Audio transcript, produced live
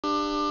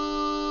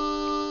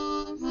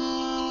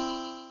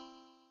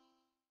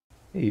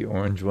Hey,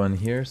 Orange One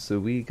here. So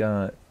we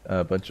got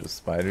a bunch of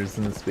spiders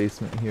in this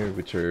basement here,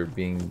 which are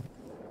being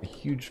a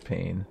huge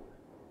pain.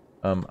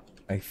 Um,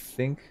 I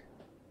think,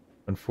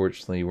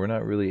 unfortunately, we're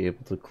not really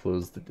able to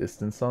close the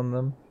distance on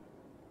them.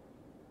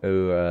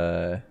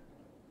 So,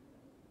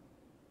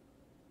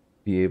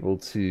 be able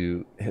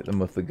to hit them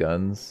with the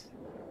guns,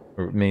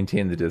 or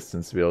maintain the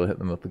distance to be able to hit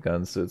them with the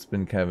guns. So it's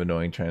been kind of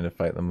annoying trying to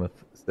fight them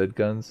with said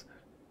guns.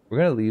 We're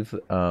gonna leave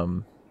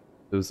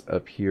those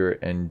up here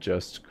and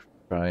just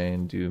try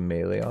and do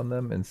melee on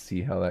them and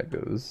see how that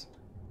goes.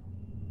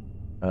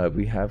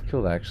 We have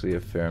killed actually a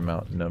fair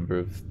number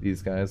of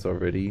these guys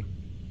already.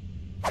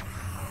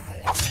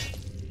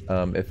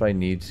 If I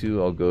need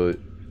to, I'll go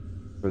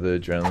for the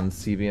adrenaline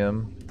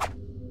CBM.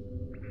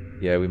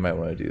 Yeah, we might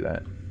want to do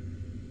that.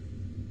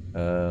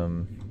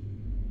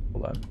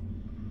 Hold on.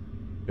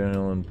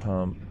 Adrenaline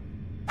pump.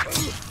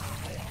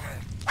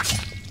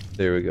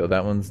 There we go.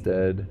 That one's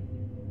dead.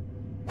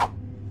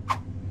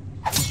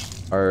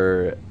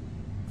 Our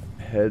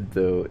head,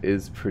 though,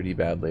 is pretty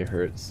badly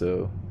hurt,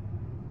 so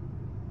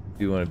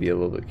do want to be a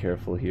little bit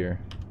careful here.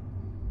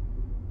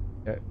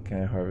 Yeah,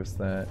 can I harvest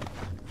that?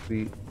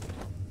 Sweet.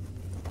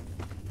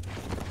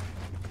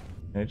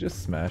 Can I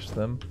just smash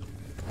them?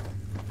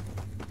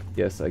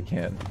 Yes, I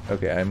can.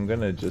 Okay, I'm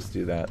gonna just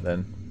do that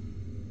then.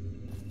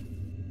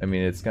 I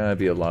mean, it's gonna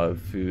be a lot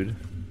of food.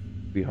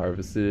 We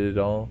harvested it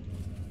all.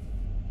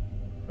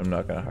 I'm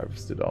not gonna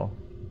harvest it all.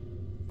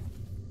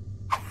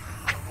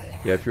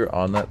 Yeah, if you're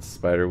on that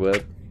spider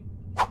web,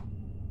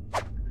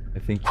 I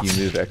think you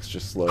move extra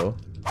slow.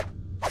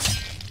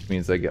 Which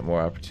means I get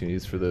more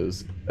opportunities for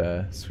those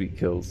sweet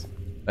kills.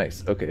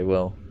 Nice. Okay,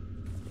 well,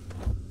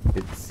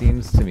 it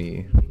seems to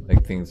me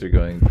like things are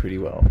going pretty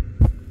well.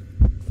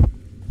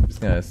 Just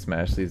gonna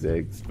smash these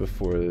eggs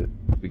before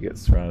we get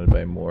surrounded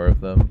by more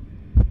of them.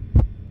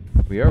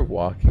 We are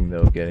walking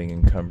though, getting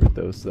encumbered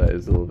though, so that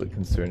is a little bit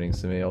concerning,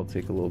 so maybe I'll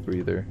take a little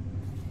breather.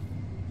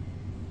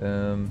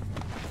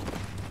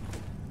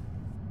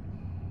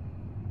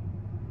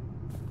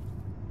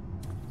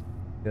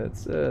 Yeah,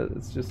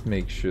 let's just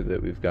make sure that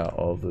we've got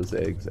all of those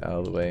eggs out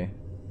of the way.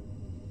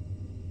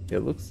 It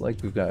looks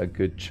like we've got a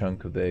good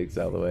chunk of the eggs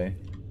out of the way.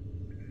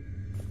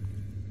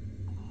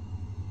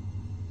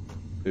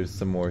 There's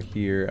some more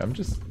here. I'm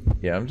just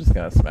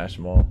gonna smash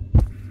them all.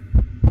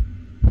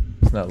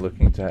 Just not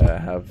looking to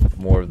have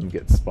more of them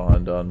get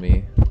spawned on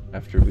me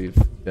after we've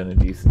done a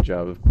decent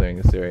job of clearing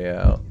this area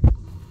out.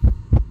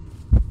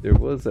 There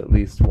was at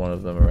least one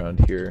of them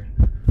around here.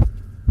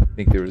 I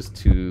think there was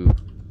two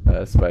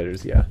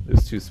spiders. Yeah,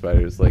 there's two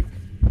spiders like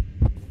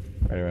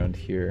right around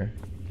here.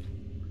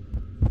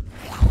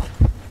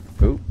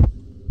 Oh,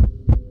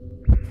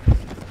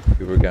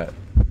 we've got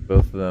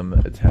both of them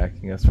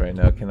attacking us right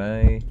now. Can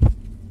I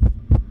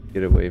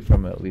get away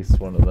from at least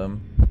one of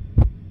them?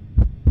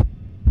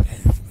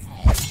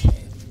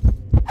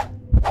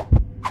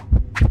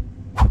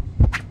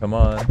 Come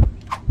on.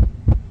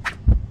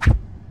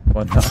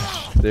 One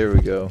Nosh. There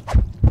we go.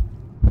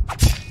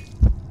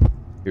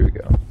 Here we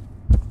go.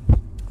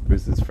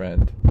 Where's his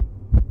friend?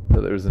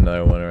 So there's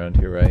another one around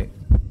here, right?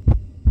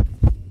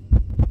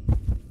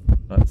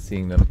 Not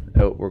seeing them.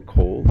 Oh, we're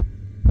cold.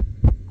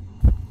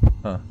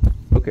 Huh.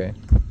 Okay.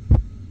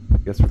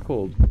 Guess we're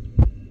cold.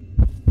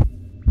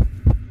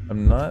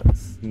 I'm not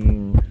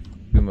seeing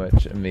too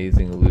much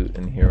amazing loot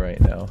in here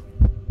right now.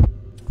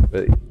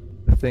 But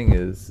the thing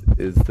is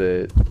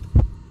that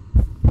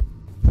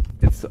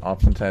it's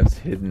oftentimes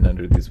hidden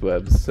under these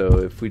webs, so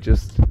if we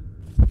just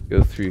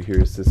go through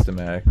here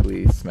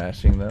systematically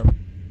smashing them,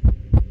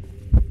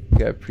 we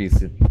got a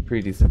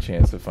pretty decent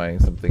chance of finding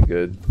something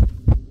good.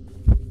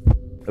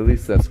 At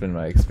least that's been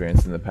my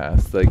experience in the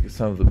past. Like,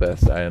 some of the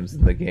best items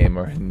in the game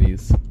are in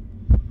these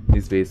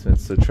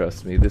basements, so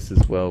trust me, this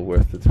is well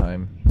worth the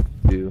time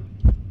to do.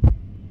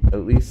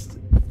 At least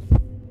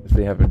if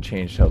they haven't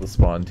changed how the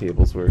spawn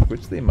tables work,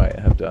 which they might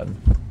have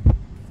done.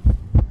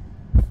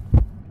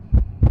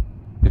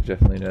 They've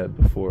definitely done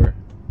it before.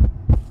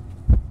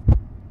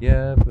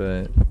 Yeah,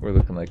 but we're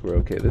looking like we're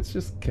okay. Let's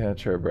just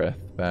catch our breath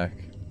back.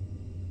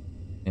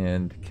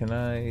 And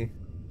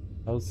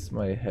how's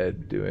my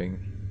head doing?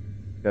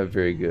 Got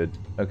very good.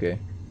 Okay.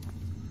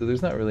 So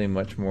there's not really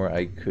much more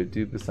I could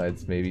do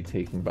besides maybe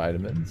taking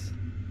vitamins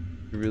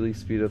to really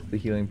speed up the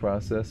healing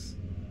process,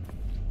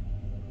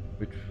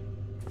 which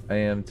I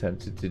am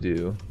tempted to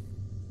do.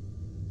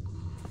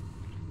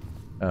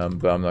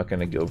 But I'm not going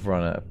to go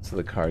run up to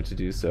the car to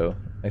do so.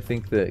 I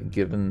think that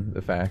given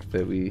the fact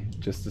that we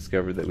just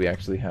discovered that we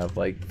actually have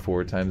like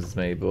 4 times as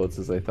many bullets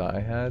as I thought I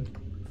had,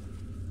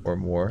 or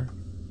more,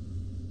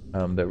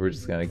 that we're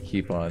just going to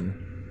keep on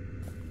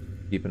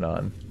keeping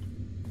on.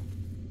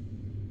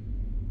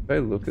 If I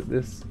look at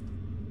this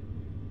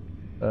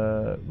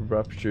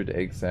ruptured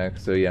egg sac,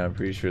 so yeah, I'm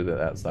pretty sure that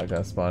that's not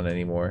going to spawn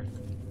anymore.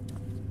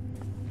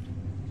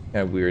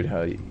 Kind of weird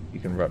how you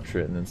can rupture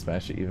it and then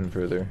smash it even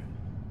further.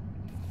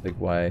 Like,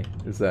 why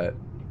is that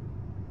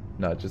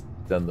not just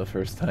done the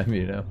first time,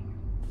 you know?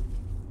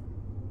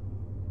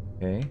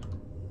 Okay.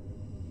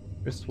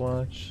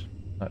 Wristwatch.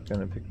 Not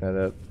gonna pick that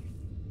up.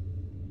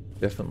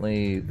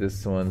 Definitely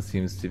this one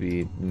seems to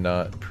be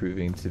not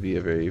proving to be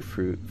a very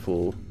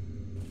fruitful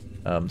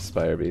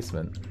spider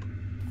basement.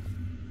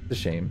 It's a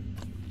shame.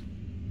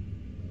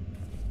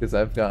 Because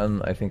I've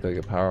gotten, I think, like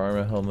a power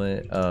armor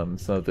helmet,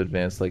 some of the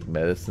advanced like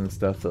medicine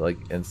stuff that like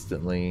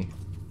instantly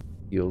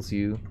heals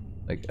you.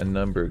 Like a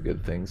number of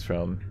good things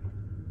from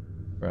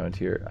around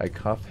here. I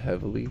cough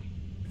heavily.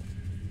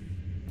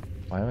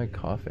 Why am I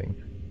coughing?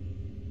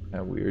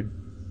 Kinda weird.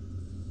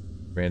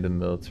 Random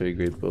military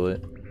grade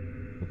bullet.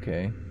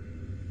 Okay.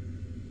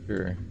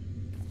 Sure.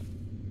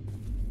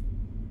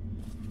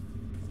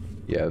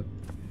 Yeah,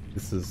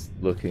 this is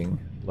looking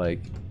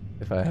like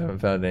if I haven't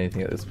found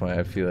anything at this point,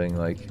 I'm feeling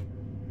like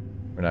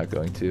we're not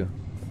going to.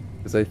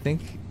 Because I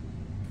think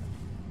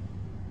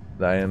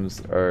the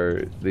items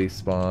they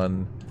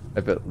spawn,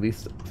 I've at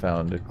least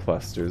found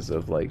clusters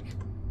of like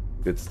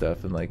good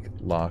stuff and like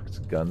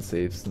locked gun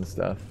safes and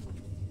stuff.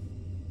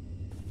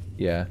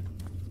 Yeah.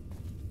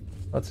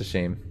 That's a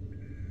shame.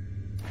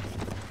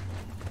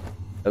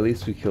 At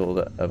least we killed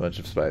a bunch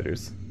of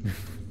spiders.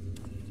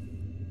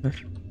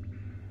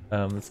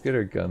 Let's get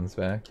our guns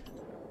back.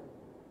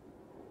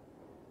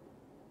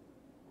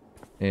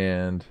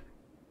 And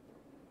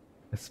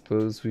I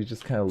suppose we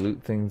just kind of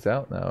loot things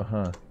out now,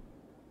 huh?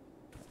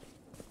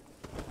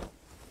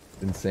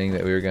 Been saying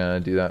that we were gonna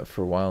do that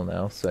for a while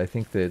now, so I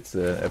think that it's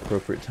an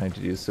appropriate time to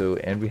do so,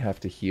 and we have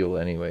to heal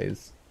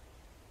anyways.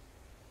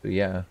 So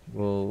yeah,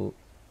 well,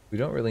 we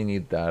don't really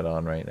need that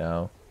on right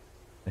now.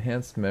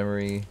 Enhanced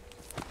memory,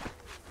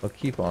 I'll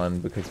keep on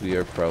because we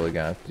are probably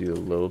gonna have to do a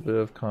little bit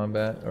of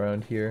combat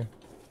around here.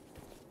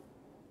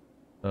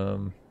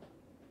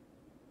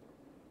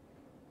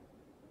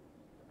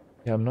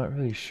 Yeah, I'm not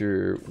really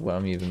sure what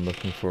I'm even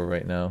looking for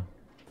right now.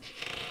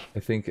 I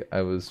think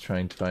I was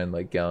trying to find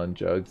like gallon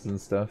jugs and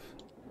stuff.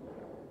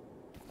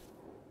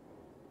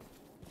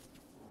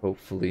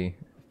 Hopefully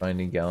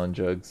finding gallon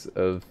jugs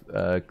of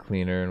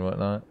cleaner and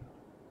whatnot.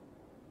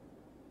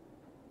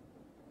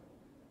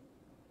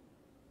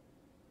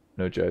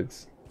 No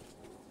jugs.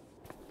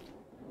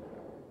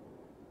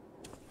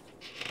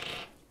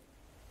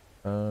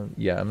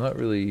 Yeah, I'm not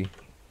really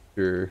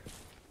sure.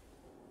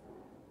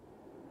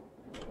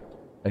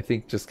 I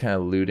think just kind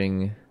of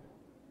looting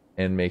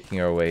and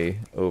making our way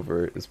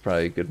over is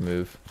probably a good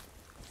move.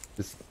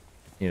 Just,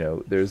 you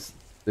know, there's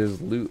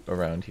loot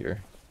around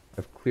here.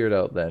 I've cleared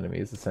out the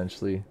enemies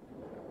essentially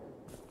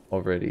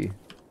already,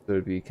 so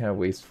it'd be kind of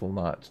wasteful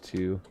not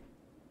to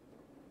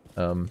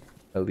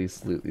at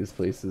least loot these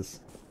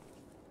places.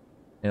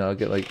 And I'll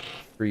get like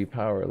free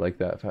power like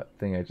that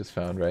thing I just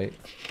found, right?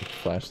 Like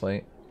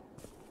flashlight.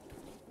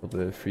 A little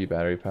bit of free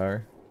battery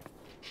power.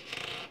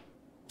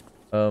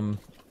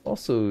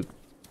 Also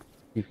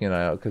keeping an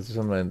eye out because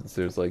sometimes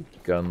there's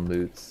like gun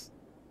loots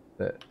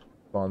that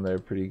spawn there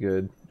pretty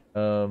good.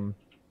 Of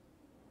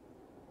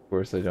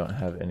course I don't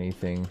have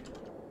anything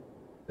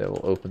that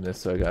will open this,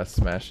 so I gotta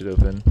smash it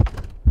open.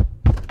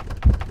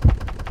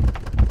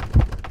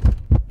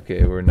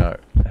 Okay, we're not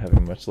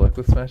having much luck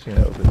with smashing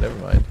it open, never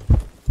mind.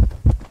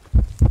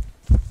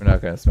 We're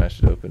not gonna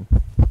smash it open.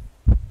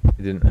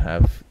 It didn't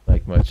have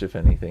like much, if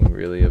anything,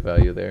 really of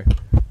value there.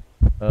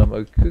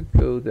 I could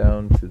go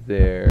down to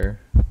there.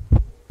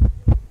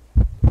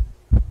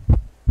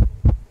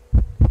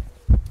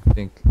 I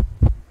think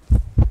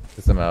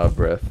because I'm out of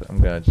breath, I'm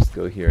gonna just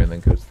go here and then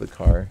go to the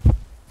car.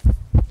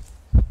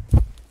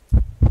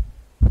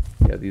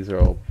 Yeah, these are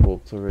all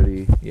pulped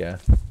already. Yeah,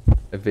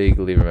 I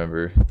vaguely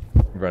remember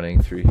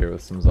running through here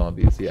with some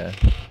zombies. Yeah,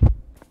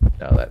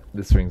 now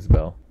this rings a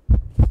bell.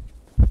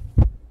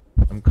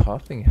 I'm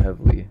coughing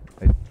heavily.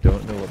 I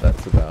don't know what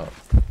that's about.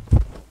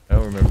 I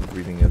don't remember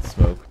breathing in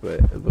smoke, but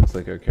it looks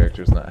like our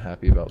character's not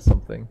happy about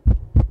something.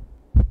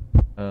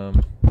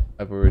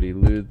 I've already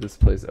looted this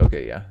place.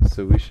 Okay, yeah,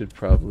 so we should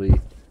probably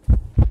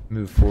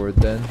move forward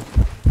then.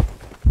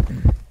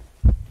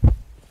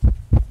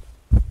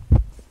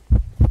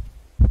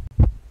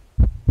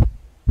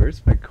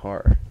 Where's my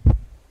car?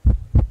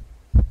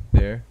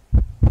 There.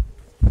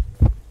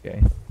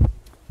 Okay.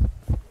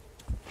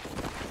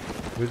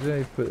 What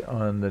did I put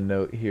on the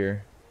note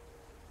here?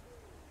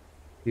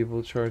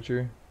 Cable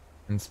charger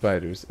and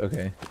spiders.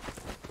 Okay.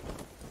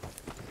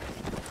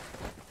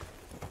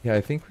 Yeah,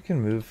 I think we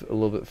can move a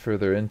little bit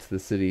further into the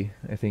city.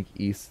 I think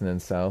east and then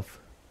south.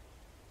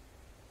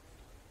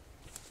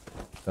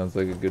 Sounds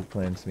like a good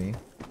plan to me.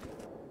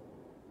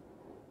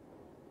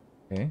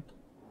 Okay.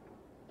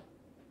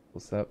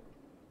 What's up?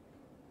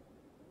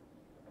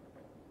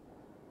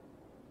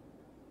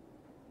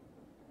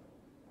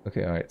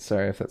 Okay, alright,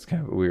 sorry if that's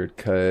kind of a weird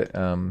cut.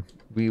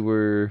 We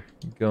were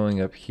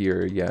going up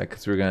here, yeah,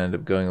 because we're gonna end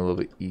up going a little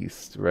bit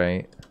east,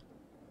 right?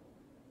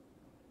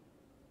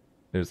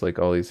 There's like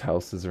all these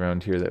houses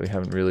around here that we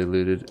haven't really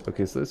looted.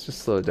 Okay, so let's just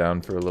slow it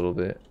down for a little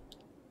bit.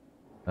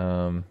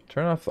 Turn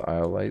off the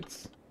aisle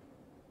lights.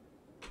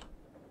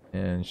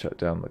 And shut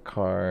down the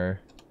car.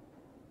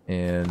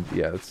 And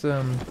yeah, let's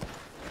deal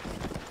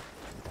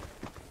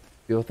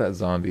with that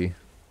zombie.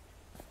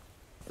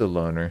 The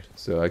loner,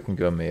 so I can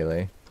go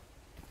melee.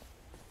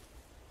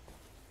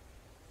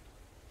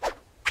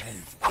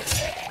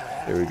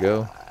 There we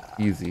go.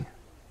 Easy.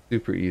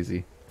 Super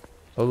easy.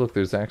 Oh look,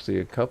 there's actually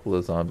a couple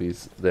of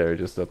zombies there,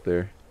 just up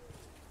there.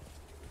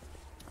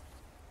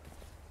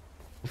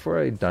 Before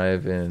I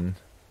dive in...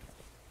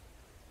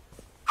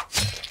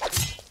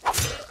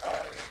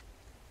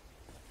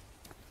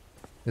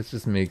 let's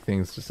just make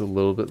things just a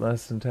little bit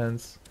less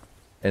intense.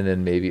 And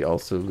then maybe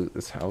also loot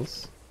this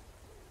house.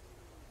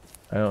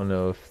 I don't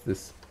know if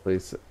this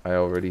place I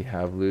already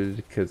have looted,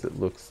 because it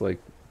looks like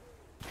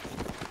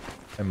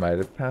I might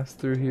have passed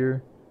through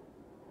here.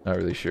 Not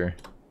really sure.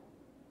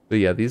 But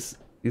yeah, these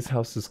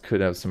houses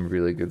could have some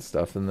really good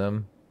stuff in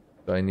them.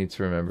 So I need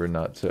to remember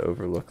not to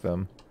overlook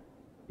them.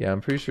 Yeah, I'm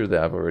pretty sure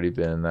that I've already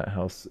been in that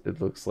house. It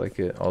looks like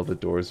it. All the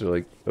doors are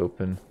like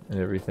open and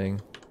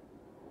everything.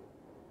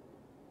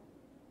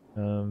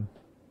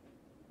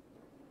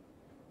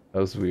 That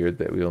was weird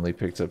that we only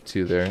picked up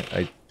 2 there.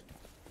 I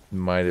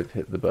might have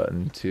hit the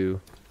button too.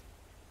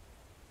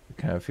 I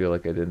kind of feel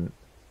like I didn't.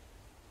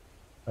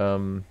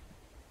 Oh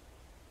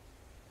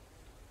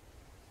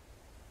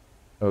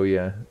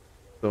yeah,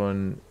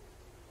 someone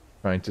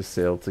trying to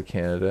sail to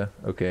Canada.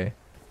 Okay.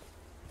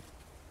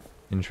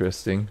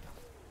 Interesting.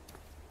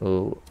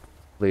 Little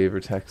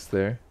flavor text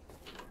there.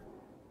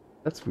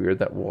 That's weird,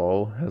 that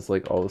wall has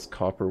like all this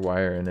copper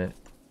wire in it.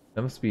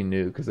 That must be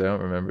new, because I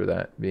don't remember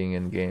that being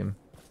in game.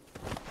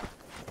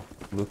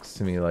 Looks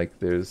to me like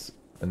there's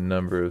a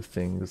number of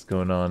things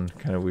going on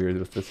kind of weird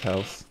with this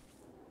house.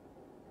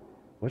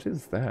 What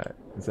is that?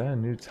 Is that a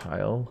new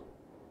tile?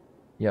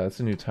 Yeah, that's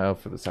a new tile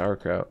for the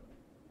sauerkraut.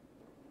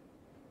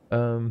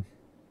 I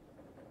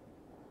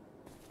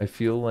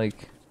feel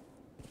like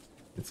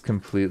it's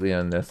completely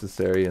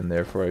unnecessary and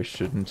therefore I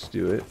shouldn't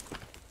do it.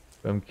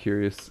 But I'm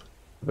curious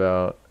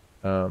about,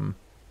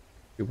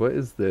 what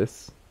is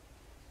this?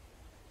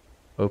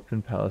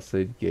 Open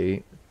palisade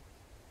gate.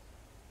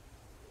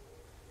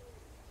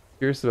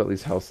 Curious about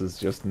these houses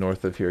just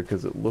north of here,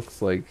 because it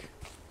looks like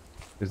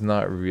there's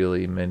not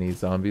really many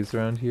zombies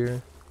around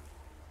here.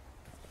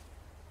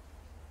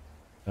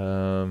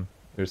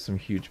 There's some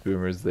huge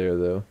boomers there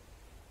though.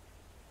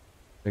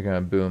 They're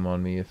gonna boom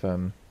on me if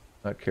I'm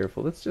not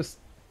careful. Let's just...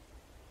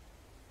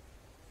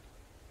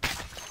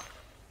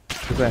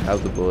 because I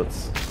have the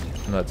bullets,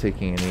 I'm not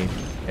taking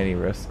any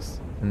risks.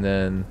 And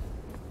then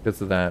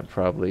because of that,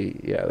 probably,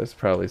 yeah, there's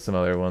probably some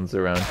other ones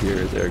around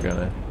here that are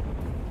gonna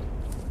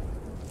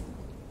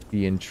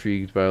be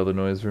intrigued by all the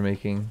noise we're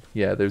making.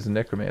 Yeah, there's a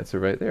necromancer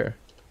right there.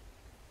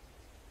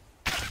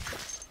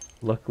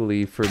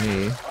 Luckily for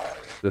me,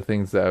 the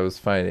things that I was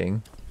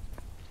fighting,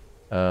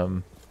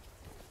 let's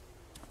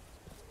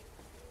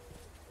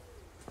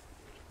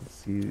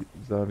see,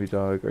 zombie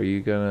dog, are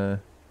you gonna...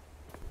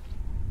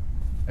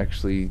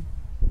 actually,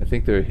 I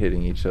think they're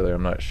hitting each other,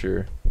 I'm not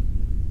sure.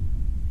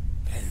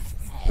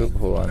 Oh,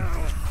 hold on.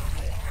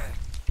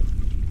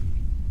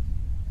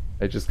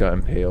 I just got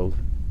impaled.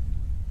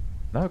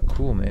 Not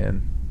cool,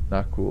 man.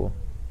 Not cool.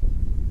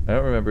 I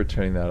don't remember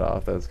turning that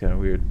off, that was kind of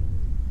weird.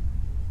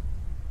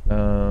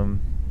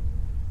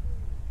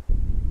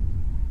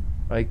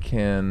 I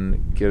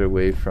can get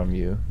away from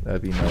you,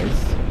 that'd be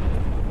nice.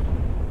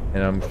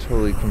 And I'm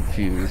totally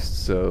confused,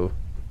 so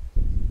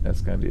that's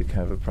gonna be a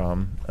kind of a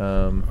problem.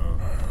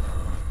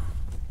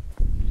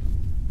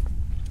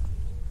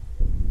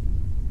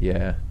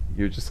 Yeah,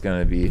 you're just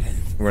gonna be...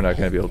 we're not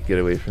gonna be able to get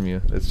away from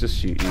you. Let's just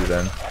shoot you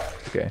then.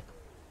 Okay.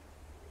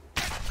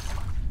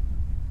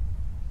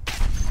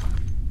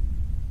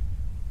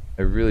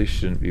 I really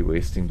shouldn't be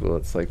wasting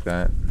bullets like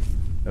that.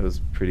 That was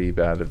pretty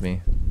bad of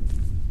me.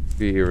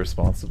 Be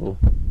irresponsible.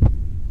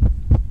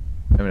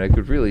 I mean, I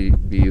could really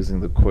be using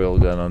the coil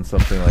gun on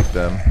something like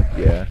them.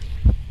 Yeah.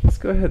 Let's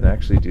go ahead and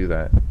actually do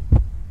that.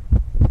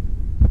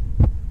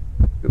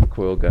 Get the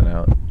coil gun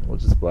out. We'll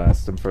just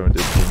blast them from a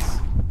distance.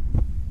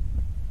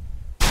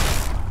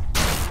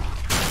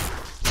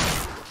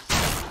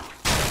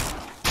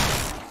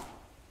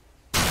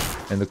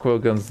 And the coil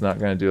gun's not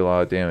going to do a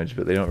lot of damage,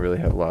 but they don't really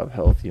have a lot of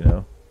health, you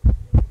know.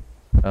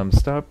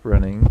 Stop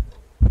running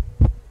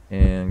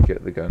and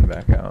get the gun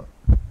back out.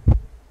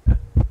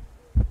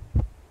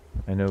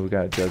 I know we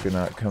got a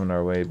Juggernaut coming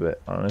our way,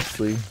 but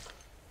honestly,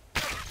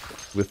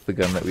 with the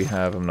gun that we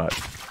have, I'm not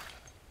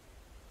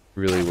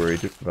really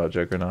worried about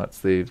Juggernauts.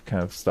 They've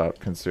kind of stopped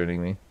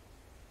concerning me.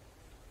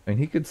 I mean,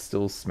 he could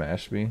still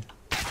smash me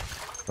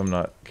if I'm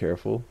not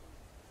careful.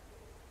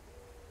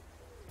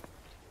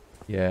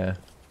 Yeah,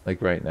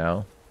 like right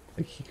now.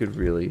 Like, he could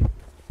really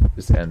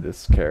just end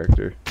this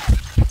character.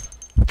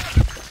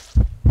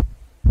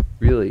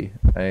 Really,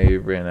 I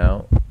ran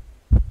out.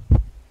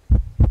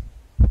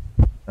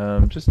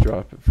 Just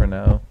drop it for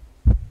now.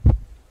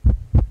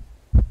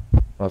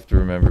 I'll have to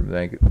remember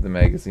the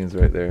magazine's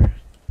right there.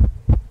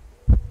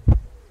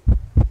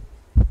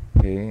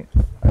 Okay,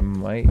 I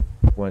might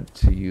want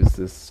to use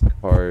this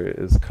car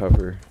as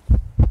cover.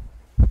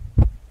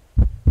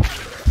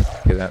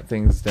 Okay, that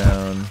thing's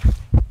down.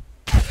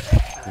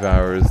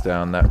 Devourer's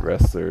down. That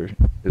wrestler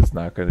is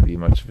not going to be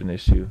much of an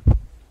issue.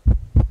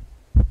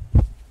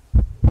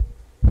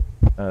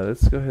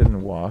 Let's go ahead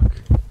and walk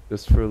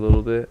just for a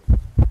little bit.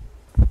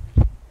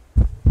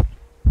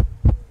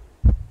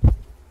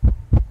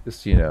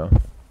 Just, you know,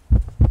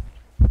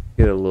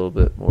 get a little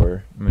bit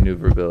more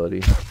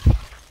maneuverability.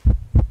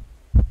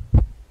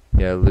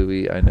 Yeah,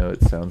 Louis, I know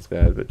it sounds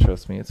bad, but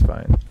trust me, it's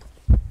fine.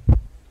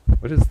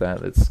 What is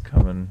that that's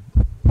coming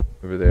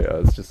over there?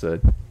 Oh, it's just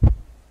a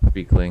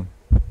weakling.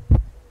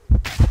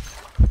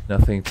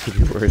 Nothing to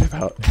be worried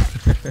about.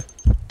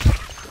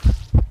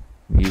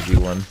 An easy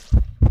one.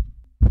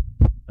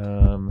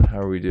 How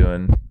are we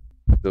doing?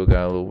 Still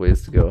got a little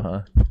ways to go,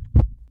 huh?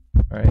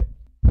 Alright.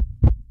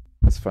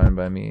 That's fine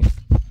by me.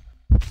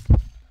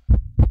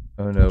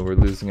 Oh no, we're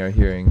losing our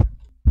hearing.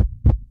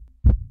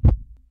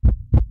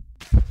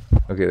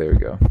 Okay, there we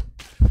go.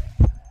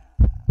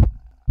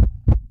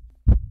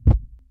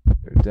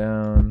 They're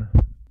down.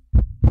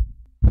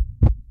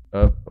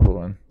 Oh, hold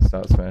on.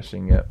 Stop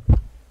smashing. Yep.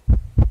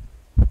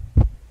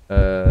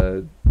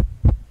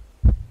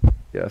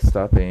 Yeah,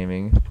 stop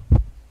aiming.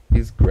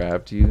 He's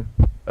grabbed you.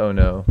 Oh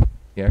no.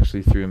 He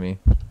actually threw me.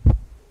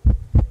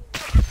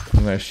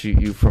 I'm gonna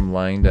shoot you from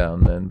lying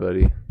down then,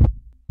 buddy.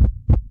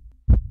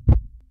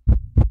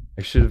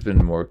 I should have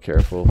been more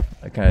careful.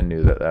 I kind of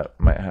knew that that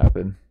might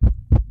happen.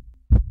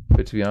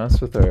 But to be honest,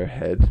 with our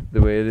head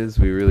the way it is,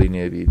 we really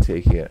need to be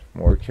taking it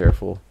more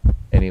careful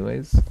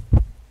anyways.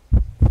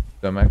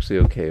 So I'm actually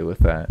okay with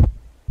that.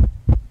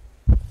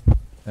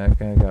 That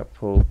guy got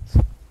pulled.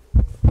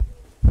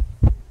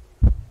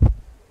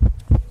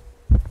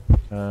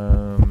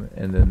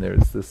 And then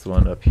there's this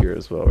one up here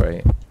as well,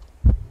 right?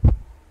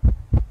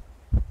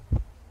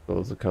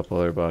 There's a couple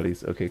other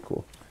bodies. Okay,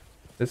 cool.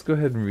 Let's go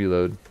ahead and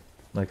reload.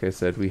 Like I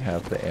said, we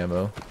have the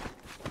ammo.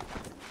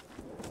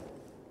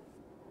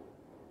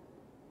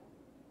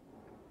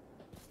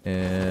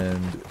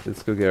 And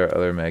let's go get our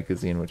other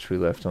magazine, which we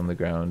left on the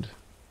ground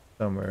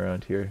somewhere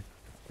around here.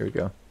 Here we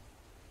go.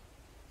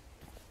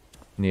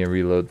 Need to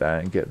reload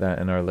that and get that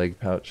in our leg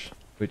pouch.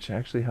 Which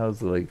actually, how's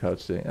the leg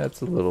pouch doing?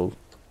 That's a little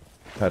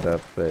cut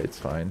up, but it's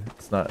fine.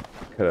 It's not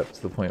cut up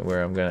to the point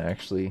where I'm gonna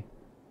actually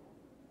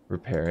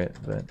repair it,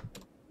 but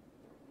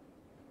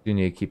you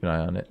need to keep an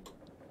eye on it.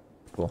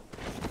 Cool.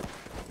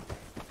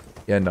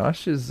 Yeah,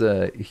 Nosh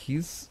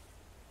is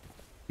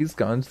he's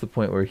gotten to the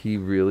point where he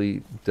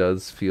really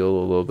does feel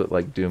a little bit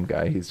like Doom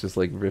Guy. He's just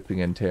like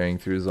ripping and tearing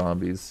through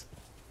zombies,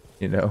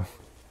 you know.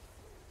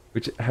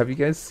 Which, have you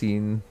guys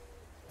seen?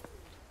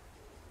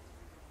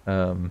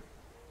 I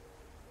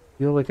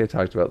feel like I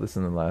talked about this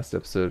in the last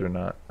episode or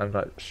not. I'm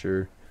not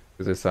sure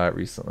because I saw it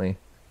recently.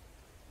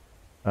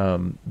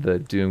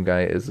 The Doom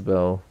Guy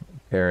Isabel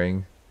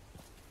pairing.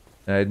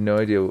 And I had no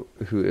idea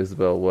who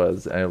Isabel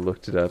was. And I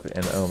looked it up,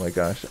 and oh my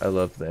gosh, I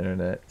love the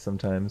internet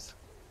sometimes.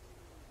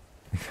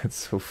 It's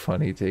so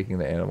funny taking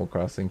the Animal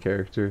Crossing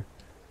character,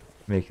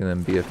 making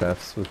them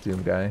BFFs with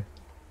Doom Guy.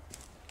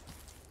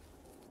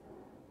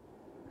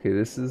 Okay,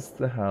 this is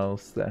the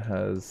house that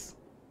has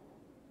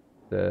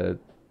the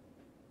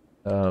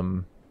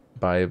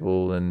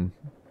Bible and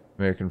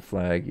American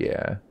flag.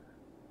 Yeah.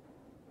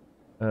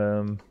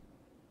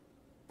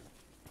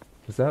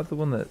 Is that the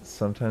one that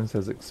sometimes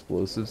has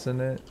explosives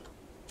in it?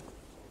 I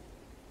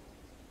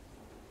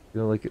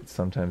feel like it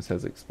sometimes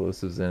has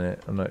explosives in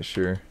it. I'm not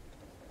sure.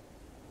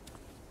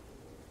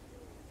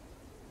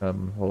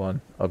 Hold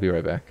on. I'll be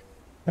right back.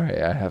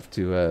 Alright, I have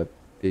to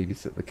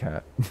babysit the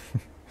cat.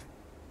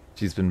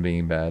 She's been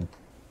being bad.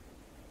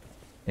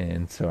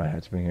 And so I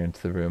had to bring her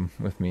into the room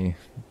with me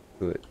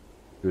so that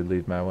she would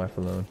leave my wife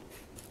alone.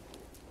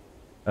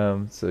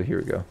 So here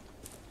we go.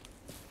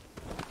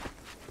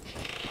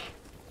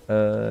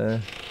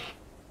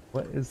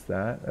 What is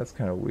that? That's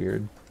kind of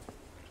weird.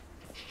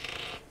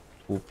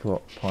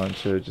 Full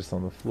poncho just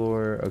on the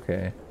floor.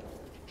 Okay.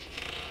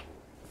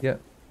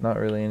 Yep, not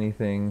really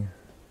anything.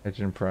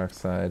 Hydrogen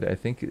peroxide. I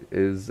think it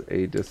is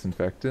a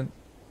disinfectant.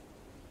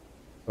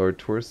 Or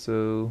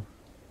torso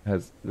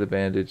has the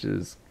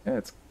bandages. Yeah,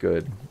 it's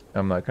good.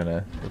 I'm not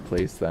gonna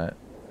replace that.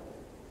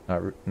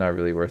 Not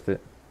really worth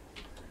it.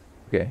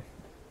 Okay.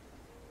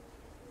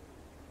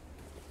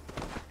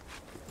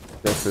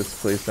 Check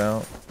this place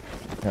out.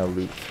 Now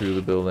loot through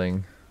the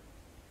building.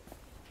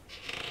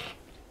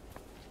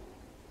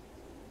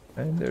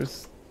 And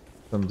there's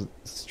some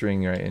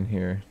string right in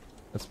here.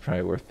 That's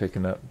probably worth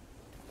picking up.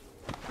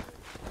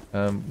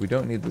 We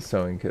don't need the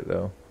sewing kit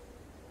though.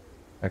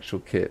 Actual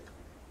kit.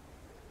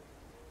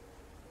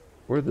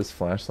 Or this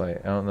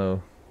flashlight. I don't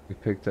know. We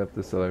picked up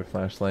this other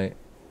flashlight.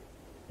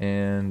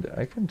 And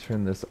I can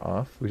turn this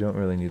off. We don't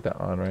really need that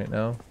on right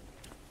now.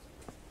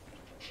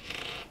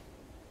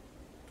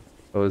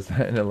 Oh, is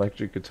that an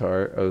electric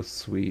guitar? Oh,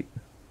 sweet.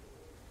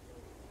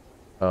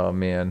 Oh,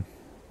 man.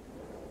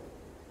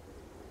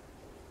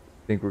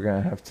 I think we're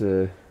gonna have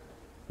to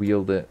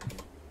wield it.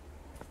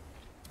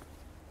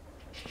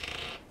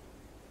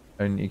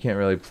 And you can't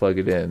really plug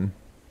it in.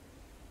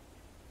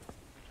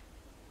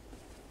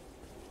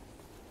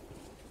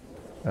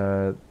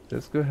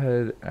 Let's go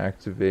ahead and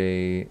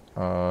activate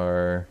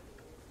our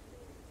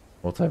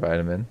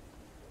multivitamin.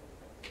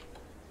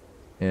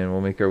 And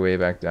we'll make our way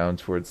back down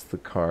towards the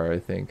car, I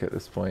think, at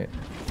this point.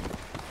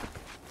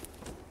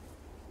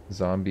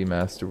 Zombie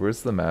master.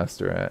 Where's the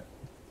master at?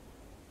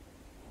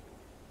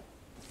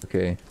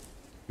 Okay.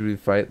 Should we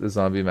fight the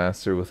zombie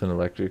master with an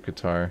electric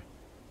guitar?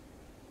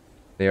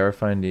 They are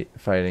fighting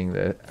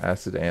the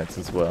acid ants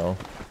as well.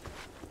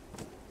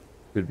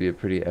 Could be a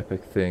pretty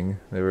epic thing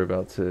they were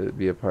about to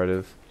be a part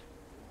of.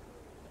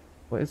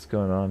 What is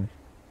going on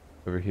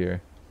over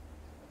here?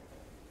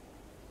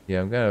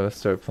 Yeah, I'm gonna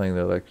start playing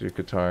the electric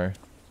guitar.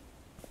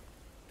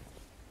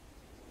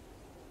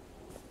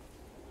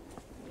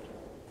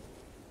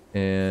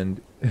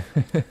 And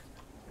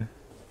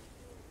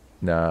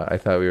nah, I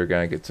thought we were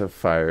gonna get to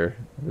fire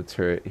the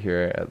turret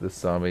here at the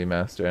zombie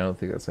master. I don't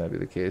think that's gonna be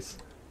the case.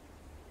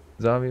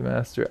 Zombie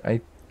master,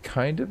 I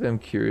kind of am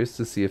curious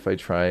to see if I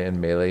try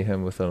and melee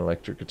him with an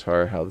electric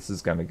guitar, how this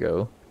is gonna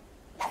go.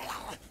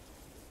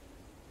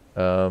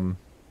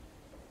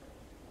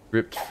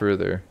 Ripped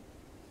further.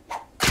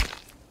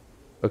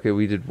 Okay,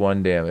 we did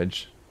 1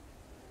 damage.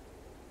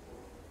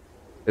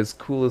 As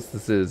cool as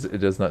this is, it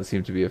does not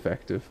seem to be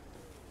effective.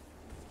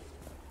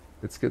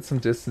 Let's get some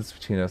distance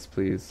between us,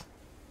 please.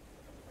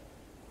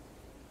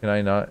 Can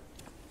I not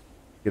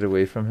get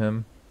away from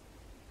him?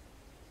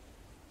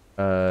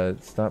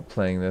 Stop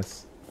playing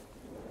this.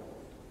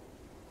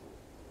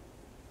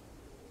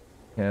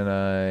 Can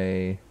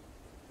I...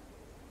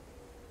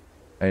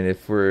 And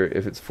if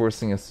it's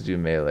forcing us to do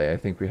melee, I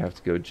think we have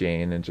to go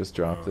Jane and just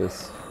drop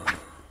this.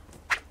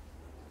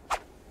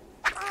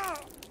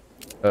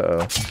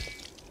 Uh-oh.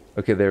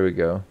 Okay, there we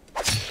go.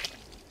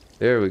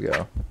 There we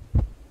go.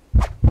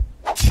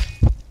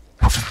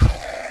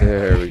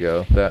 There we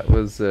go. That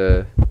was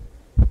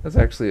that's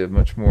actually a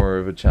much more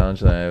of a challenge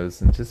than I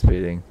was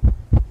anticipating.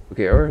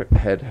 Okay, our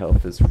head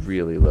health is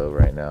really low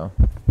right now.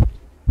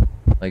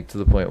 Like to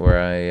the point where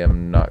I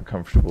am not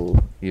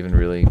comfortable even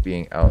really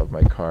being out of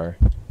my car.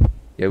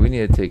 Yeah, we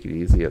need to take it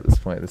easy at this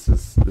point. This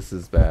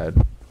is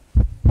bad.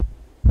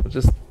 We'll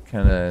just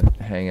kind of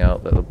hang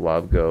out, let the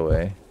blob go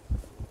away.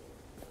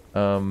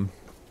 And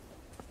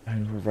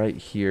we're right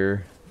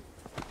here.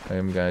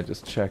 I'm gonna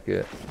just check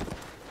it.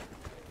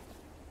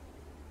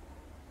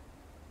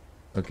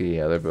 Okay,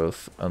 yeah, they're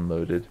both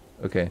unloaded.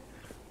 Okay,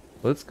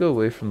 let's go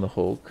away from the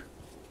Hulk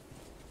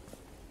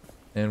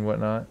and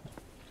whatnot.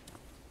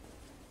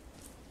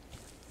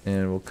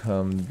 And we'll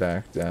come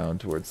back down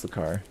towards the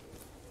car.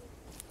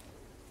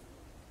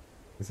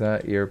 Is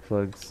that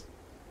earplugs?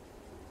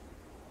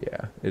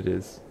 Yeah, it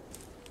is.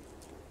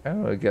 I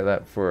don't want to get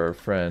that for our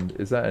friend.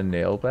 Is that a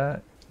nail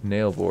bat?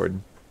 Nail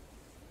board.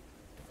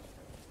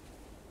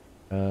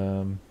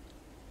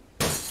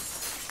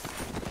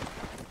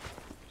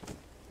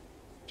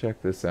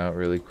 Check this out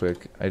really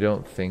quick. I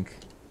don't think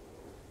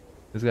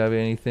there's gotta be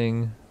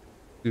anything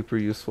super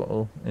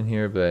useful in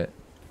here, but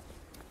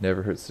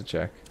never hurts to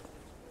check.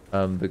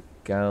 The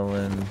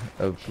gallon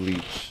of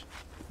bleach.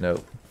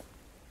 Nope.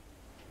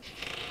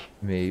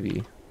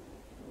 Maybe.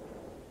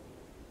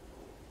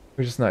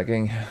 We're just not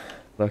getting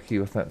lucky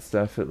with that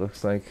stuff, it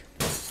looks like.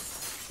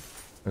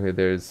 Okay,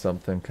 there's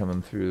something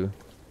coming through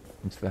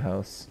into the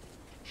house.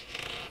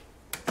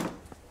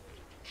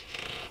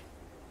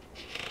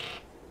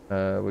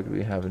 What do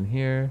we have in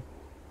here?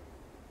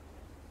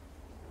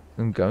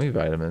 Some gummy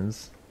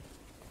vitamins.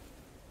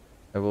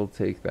 I will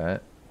take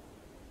that.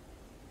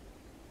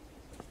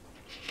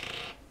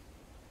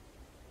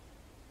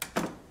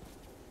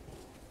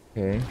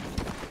 Okay.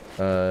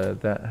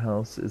 That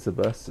house is a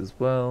bust as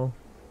well.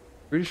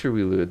 Pretty sure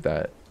we looted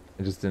that.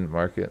 I just didn't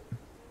mark it.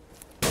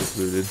 Just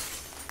looted.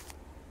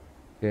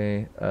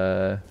 Okay,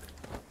 and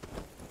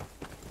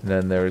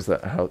then there was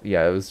that house.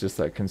 Yeah, it was just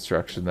that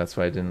construction. That's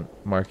why I didn't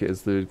mark it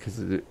as looted, because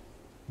it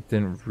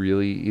didn't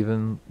really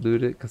even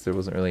loot it, because there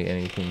wasn't really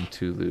anything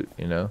to loot,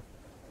 you know?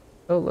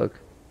 Oh, look.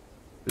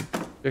 The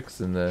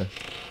chicks in the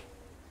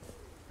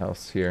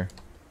house here.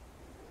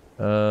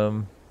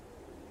 The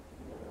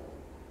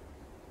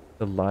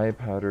lye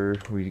powder,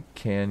 we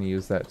can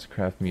use that to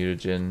craft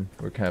mutagen.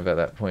 We're kind of at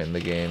that point in the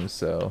game,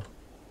 so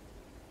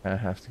I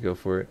have to go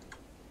for it.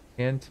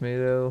 Canned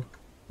tomato,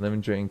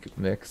 lemon drink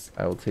mix.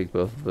 I will take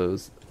both of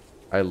those.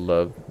 I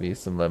love me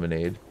some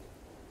lemonade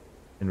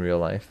in real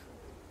life.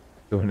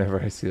 So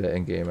whenever I see that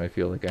in game, I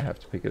feel like I have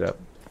to pick it up.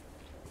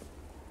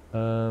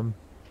 How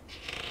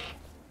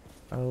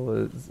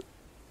is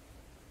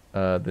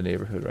the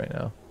neighborhood right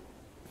now?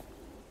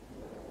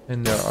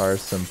 And there are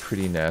some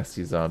pretty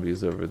nasty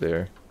zombies over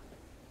there.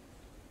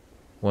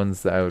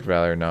 Ones that I would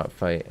rather not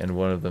fight, and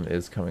one of them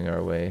is coming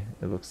our way.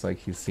 It looks like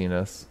he's seen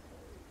us.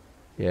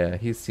 Yeah,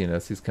 he's seen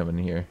us. He's coming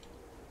here.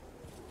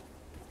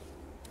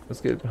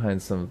 Let's get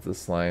behind some of the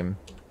slime.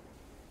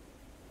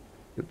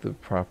 Get the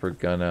proper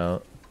gun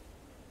out.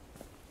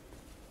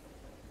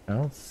 I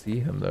don't see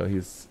him though.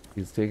 He's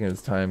taking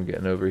his time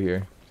getting over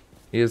here.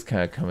 He is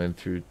kind of coming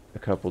through a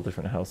couple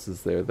different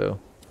houses there though.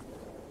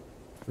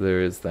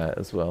 There is that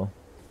as well.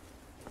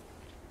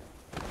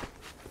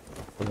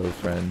 Hello,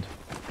 friend.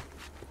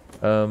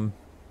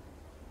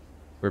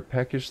 We're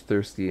peckish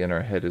thirsty and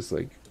our head is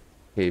like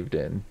caved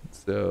in,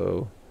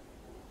 so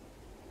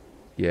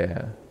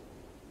yeah.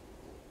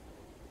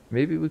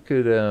 Maybe we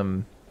could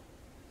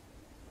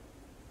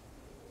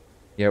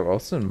yeah, we're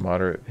also in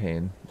moderate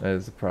pain. That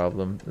is a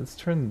problem. Let's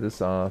turn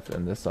this off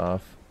and this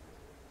off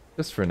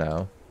just for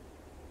now.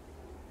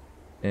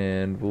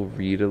 And we'll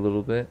read a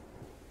little bit.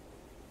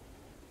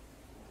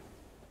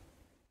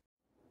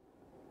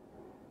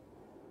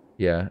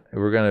 Yeah,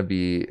 we're gonna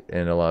be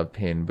in a lot of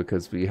pain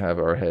because we have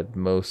our head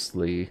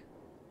mostly...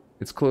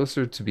 It's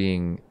closer to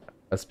being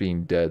us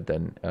being dead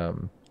than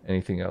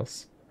anything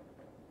else.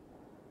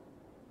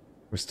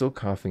 We're still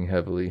coughing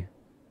heavily.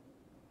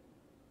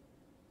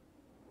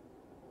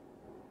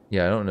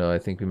 Yeah, I don't know. I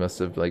think we must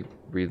have, like,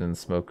 breathed in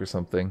smoke or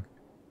something.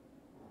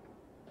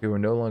 Okay, we're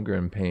no longer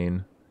in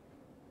pain.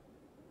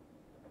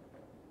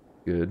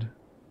 Good.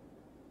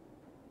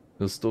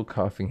 We're still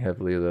coughing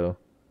heavily, though.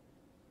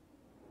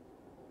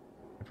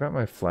 I've got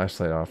my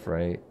flashlight off,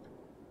 right?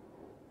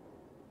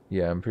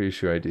 Yeah, I'm pretty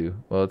sure I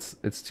do. Well,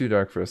 it's too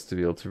dark for us to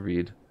be able to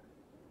read.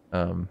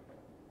 Um,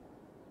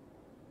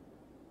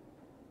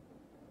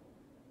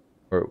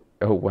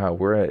 oh wow,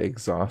 we're at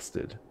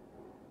exhausted.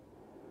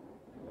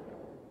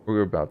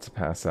 We're about to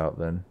pass out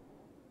then.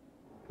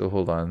 So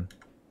hold on.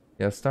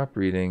 Yeah, stop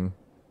reading.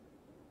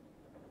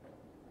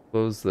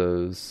 Close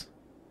those.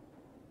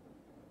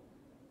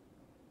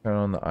 Turn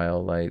on the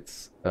aisle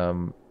lights.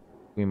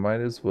 We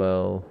might as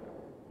well,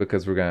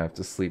 because we're gonna have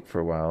to sleep for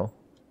a while.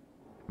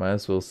 Might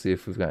as well see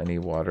if we've got any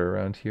water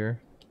around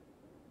here.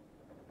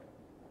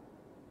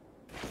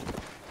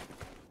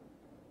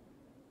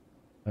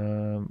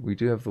 We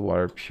do have the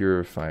water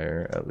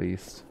purifier at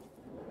least.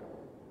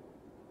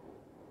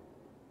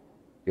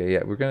 Okay,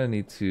 yeah, we're gonna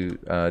need to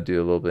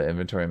do a little bit of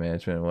inventory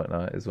management and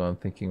whatnot is what I'm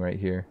thinking right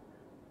here.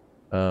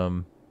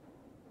 And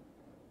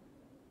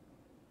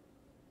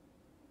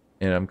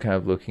I'm kind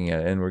of looking at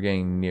it, and we're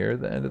getting near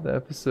the end of the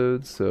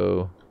episode,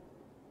 so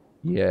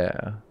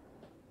yeah.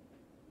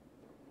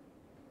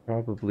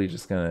 Probably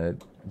just gonna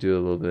do a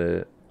little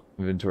bit of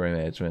inventory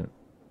management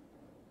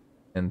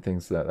and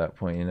things at that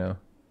point, you know.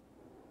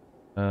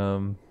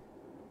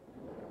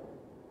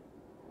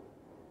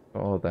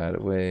 All that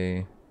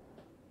away.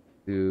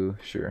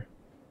 Sure.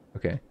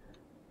 Okay.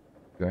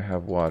 Do I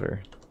have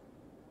water?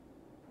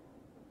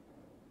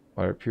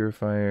 Water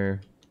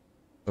purifier.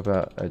 What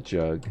about a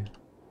jug?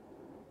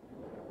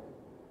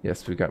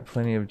 Yes, we've got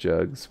plenty of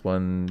jugs.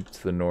 One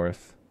to the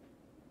north.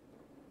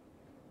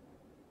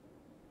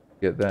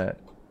 Get that.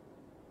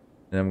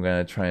 And I'm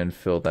gonna try and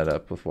fill that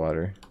up with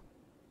water.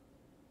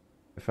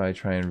 If I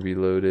try and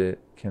reload it,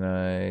 can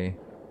I...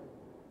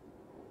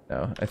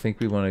 No, I think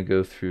we want to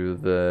go through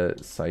the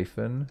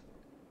siphon.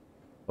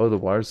 Oh, the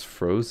water's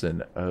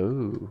frozen.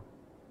 Oh.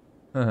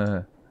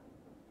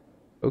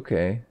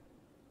 Okay.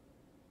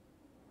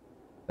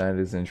 That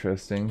is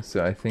interesting.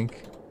 So I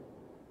think...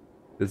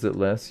 Does it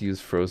less use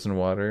frozen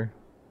water?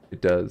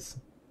 It does.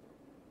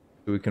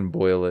 So we can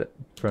boil it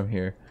from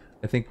here.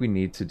 I think we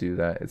need to do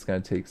that. It's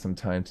going to take some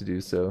time to do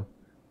so.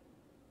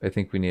 I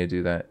think we need to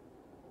do that.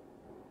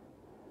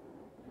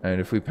 And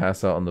if we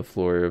pass out on the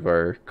floor of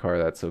our car,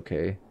 that's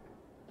okay.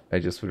 I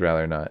just would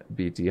rather not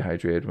be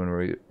dehydrated when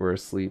we're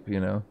asleep,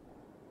 you know?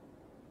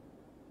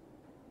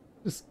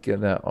 Just get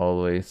that all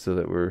the way so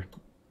that we're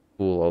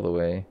full all the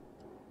way.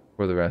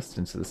 Pour the rest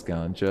into this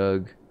gallon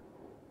jug.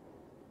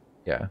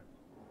 Yeah.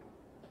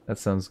 That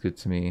sounds good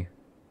to me.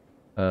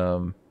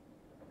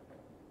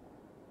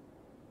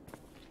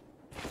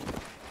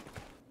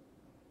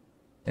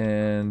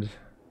 And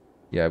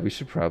yeah, we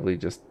should probably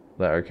just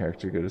let our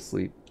character go to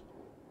sleep.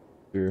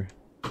 Sure.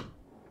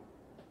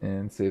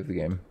 And save the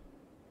game.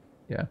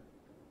 Yeah.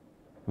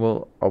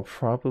 Well, I'll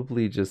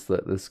probably just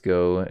let this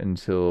go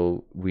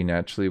until we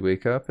naturally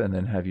wake up and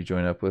then have you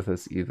join up with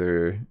us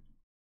either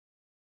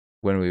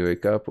when we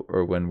wake up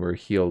or when we're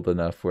healed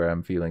enough where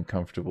I'm feeling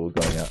comfortable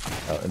going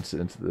out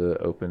into the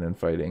open and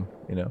fighting,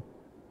 you know.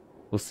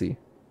 We'll see.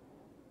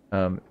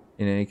 In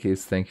any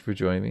case, thank you for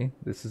joining me.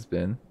 This has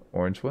been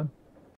Orange One.